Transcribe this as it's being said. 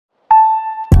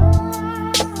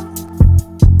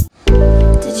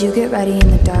Did you get ready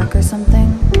in the dark or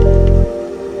something?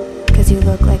 'Cause you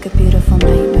look like a beautiful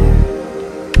nightmare.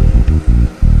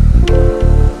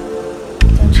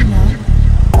 Don't you know?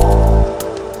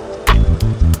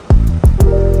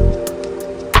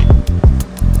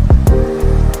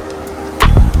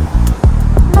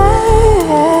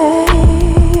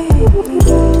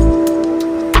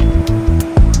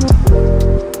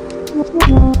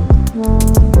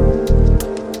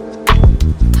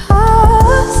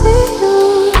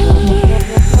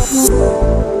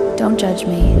 Don't judge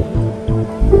me.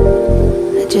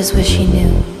 I just wish he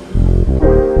knew.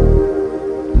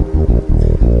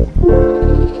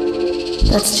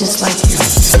 That's just like you.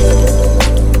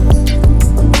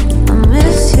 I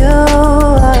miss you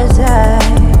as I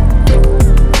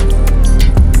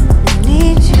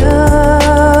need you.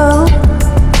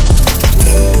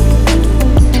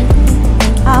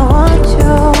 I want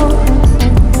you.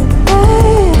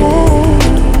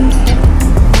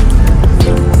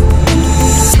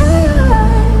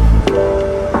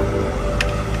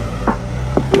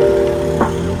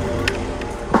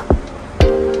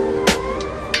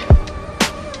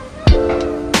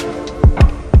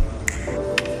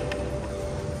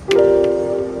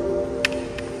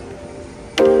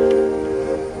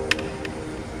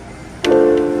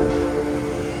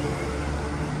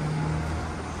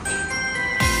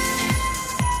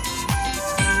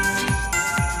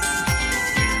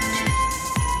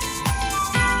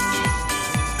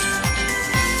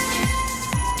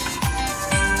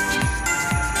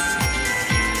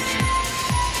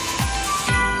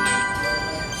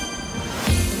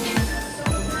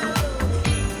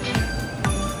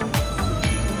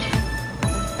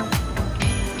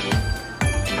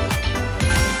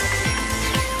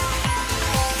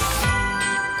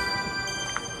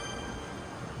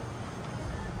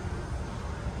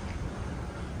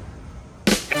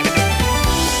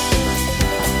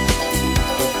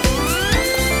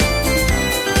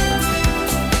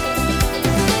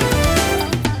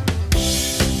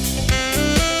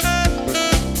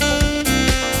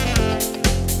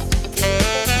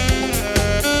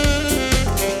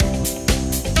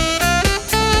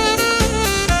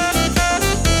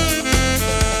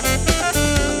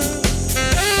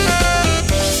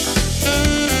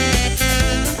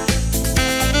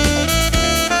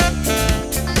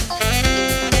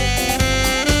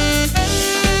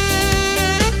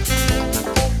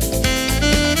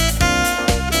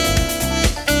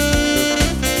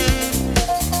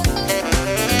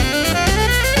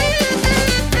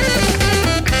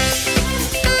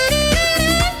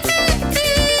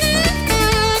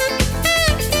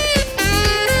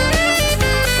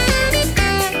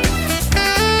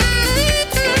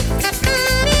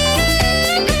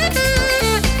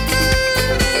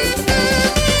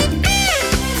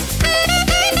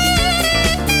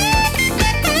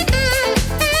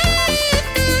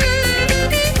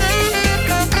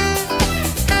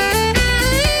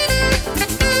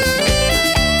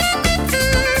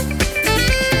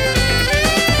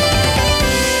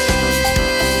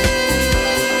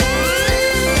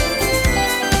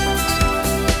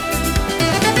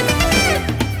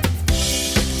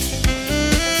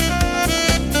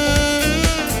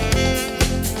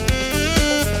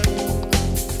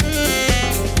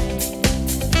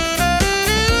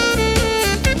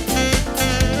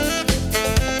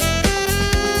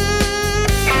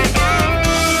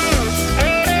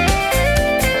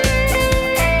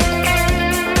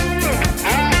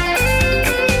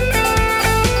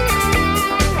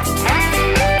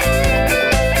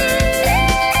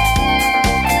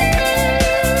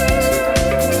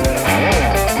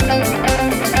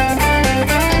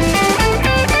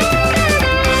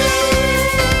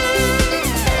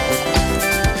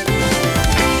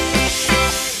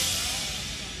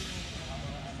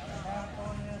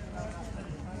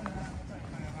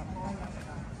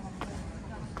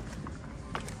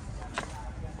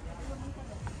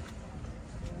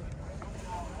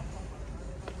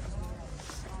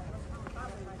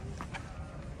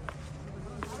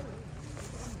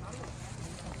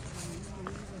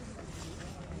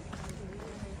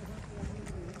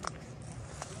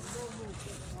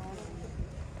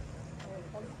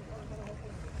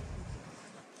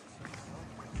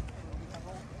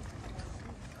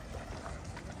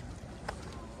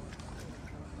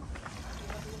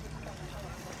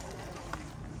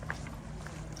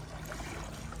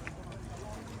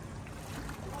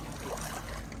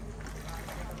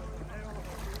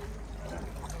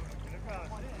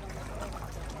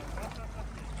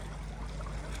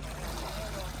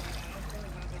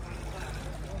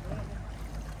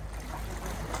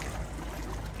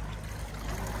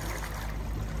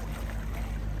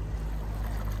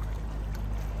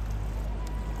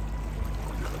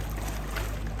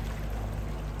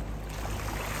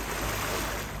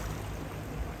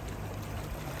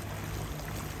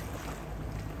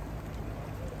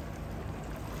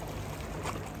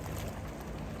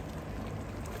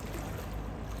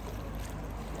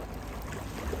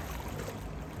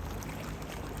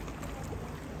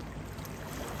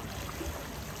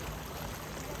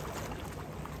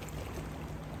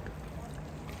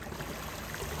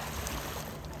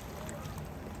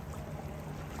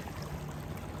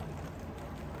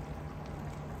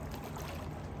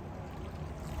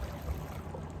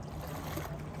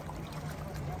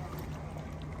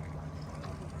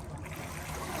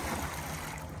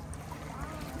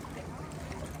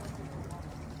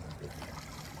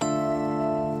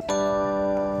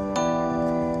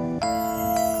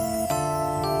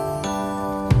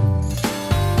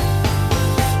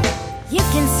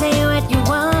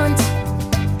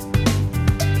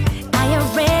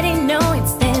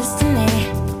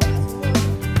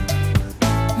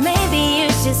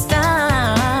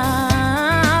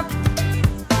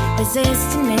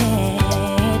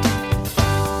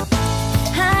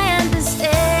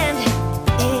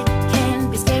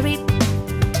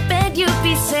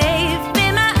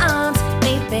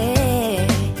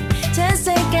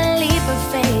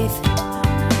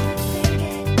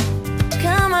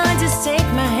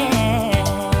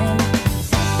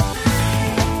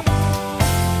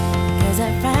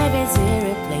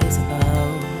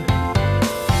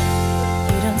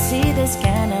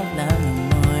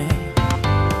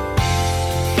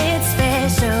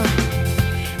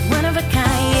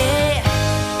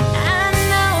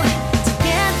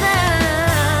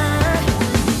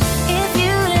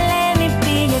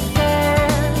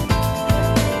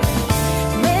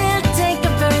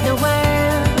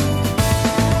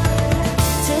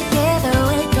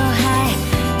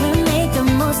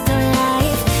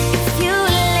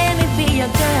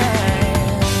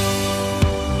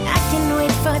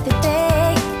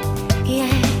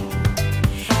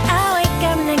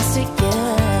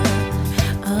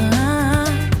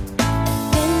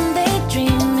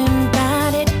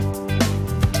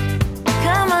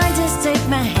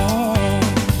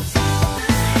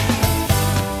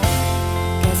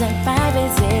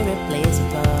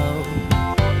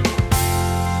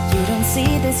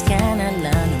 this kind of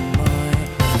love no more.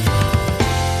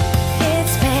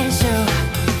 It's special,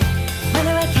 one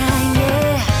of a kind,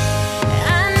 yeah.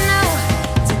 I know,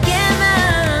 together,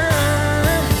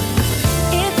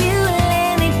 if you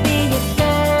let me be your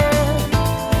girl,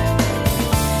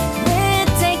 we'll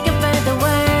take over the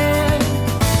world.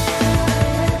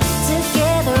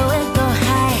 Together we'll go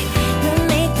high, we'll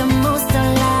make the most of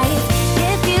life.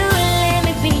 If you let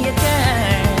me be your girl.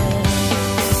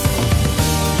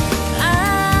 I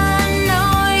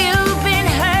know you've been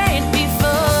hurt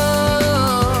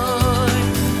before,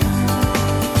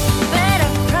 but I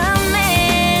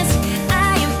promise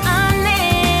I am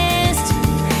honest.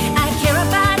 I care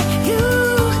about you,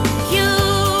 you.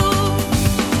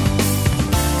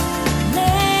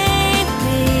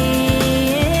 Maybe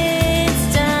it's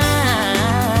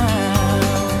time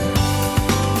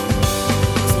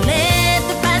to let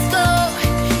the past go,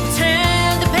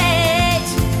 turn the page,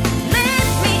 let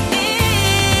me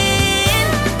in.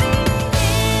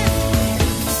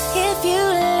 If you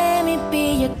let me be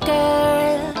your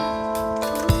girl,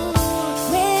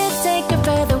 we'll take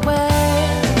over the world.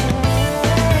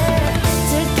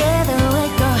 Together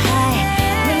we'll go high,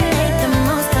 we'll make the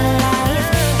most of life.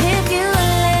 If you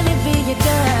let me be your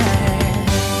girl,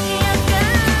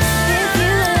 if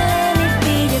you let me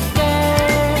be your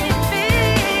girl,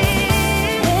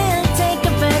 we'll take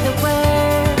over the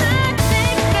world.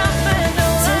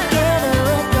 Together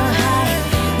we'll go high,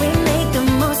 we'll make the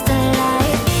most of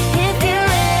life. If you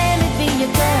let me be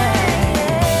your girl,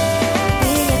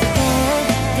 be your girl,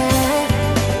 girl.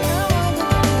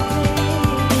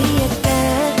 Be your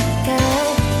girl, girl.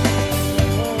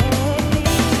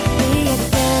 Be your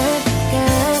girl,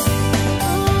 girl.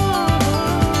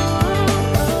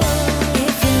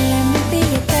 If you let me be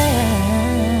your girl.